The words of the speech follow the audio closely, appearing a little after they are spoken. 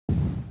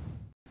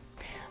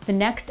The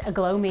next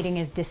Aglow meeting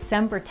is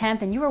December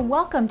 10th, and you are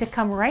welcome to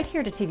come right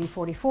here to TV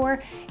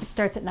 44. It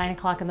starts at 9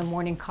 o'clock in the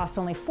morning, costs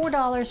only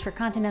 $4 for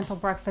continental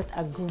breakfast,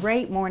 a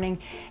great morning,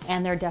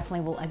 and there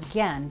definitely will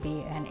again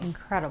be an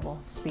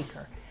incredible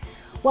speaker.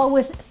 Well,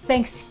 with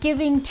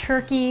Thanksgiving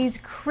turkeys,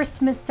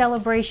 Christmas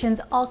celebrations,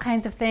 all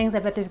kinds of things, I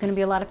bet there's going to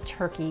be a lot of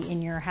turkey in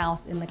your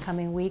house in the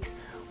coming weeks.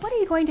 What are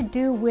you going to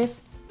do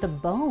with the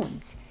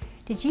bones?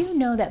 Did you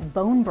know that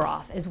bone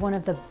broth is one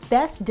of the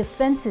best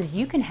defenses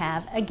you can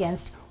have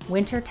against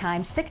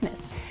wintertime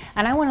sickness?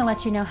 And I want to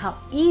let you know how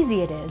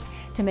easy it is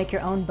to make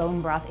your own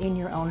bone broth in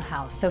your own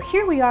house. So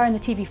here we are in the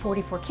TV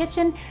 44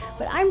 kitchen,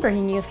 but I'm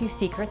bringing you a few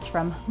secrets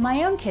from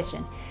my own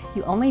kitchen.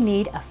 You only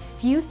need a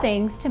few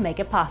things to make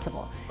it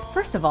possible.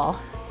 First of all,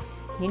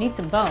 you need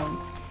some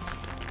bones.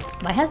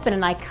 My husband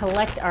and I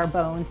collect our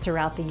bones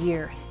throughout the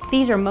year.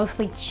 These are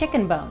mostly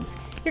chicken bones.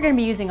 You're going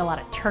to be using a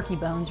lot of turkey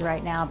bones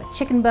right now, but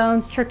chicken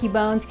bones, turkey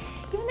bones,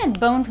 even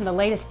that bone from the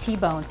latest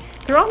T-bone,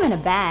 throw them in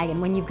a bag,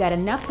 and when you've got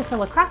enough to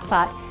fill a crock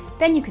pot,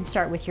 then you can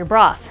start with your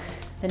broth.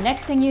 The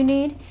next thing you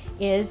need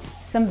is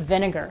some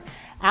vinegar.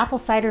 Apple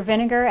cider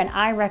vinegar, and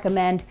I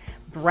recommend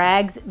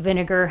Bragg's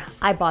vinegar.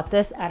 I bought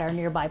this at our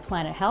nearby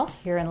Planet Health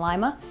here in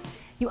Lima.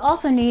 You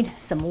also need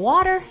some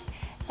water,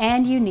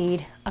 and you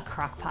need a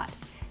crock pot.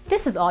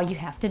 This is all you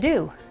have to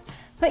do.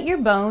 Put your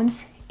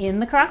bones in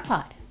the crock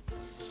pot.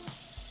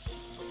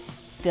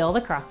 Fill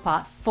the crock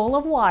pot full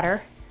of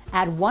water,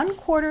 add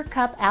 1/4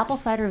 cup apple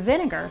cider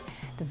vinegar.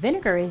 The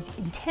vinegar is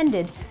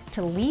intended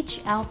to leach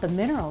out the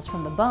minerals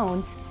from the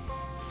bones.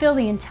 Fill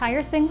the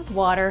entire thing with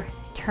water,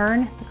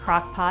 turn the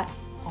crock pot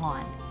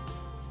on.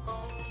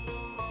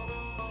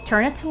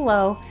 Turn it to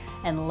low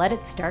and let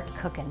it start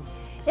cooking.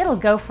 It'll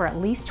go for at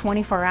least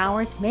 24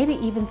 hours, maybe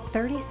even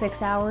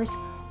 36 hours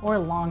or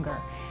longer.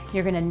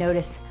 You're going to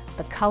notice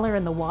the color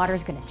in the water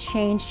is going to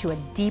change to a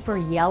deeper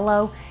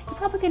yellow. You're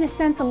probably going to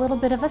sense a little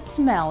bit of a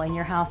smell in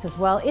your house as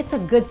well. It's a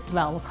good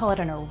smell. We'll call it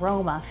an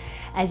aroma,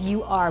 as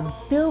you are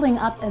building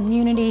up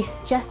immunity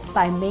just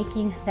by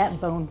making that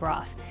bone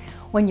broth.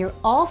 When you're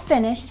all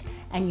finished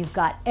and you've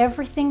got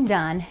everything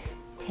done,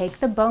 take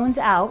the bones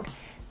out,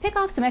 pick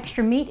off some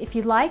extra meat if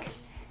you'd like,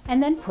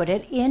 and then put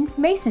it in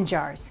mason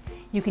jars.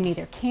 You can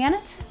either can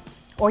it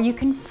or you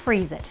can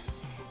freeze it.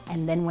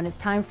 And then when it's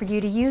time for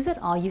you to use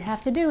it, all you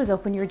have to do is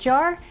open your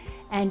jar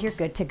and you're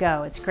good to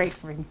go. It's great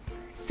for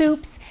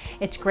soups,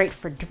 it's great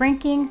for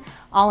drinking.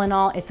 All in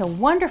all, it's a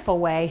wonderful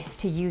way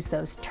to use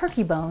those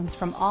turkey bones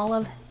from all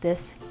of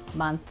this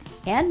month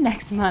and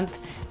next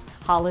month's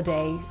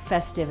holiday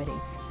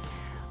festivities.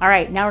 All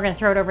right, now we're going to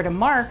throw it over to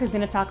Mark, who's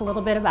going to talk a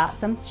little bit about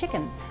some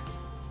chickens.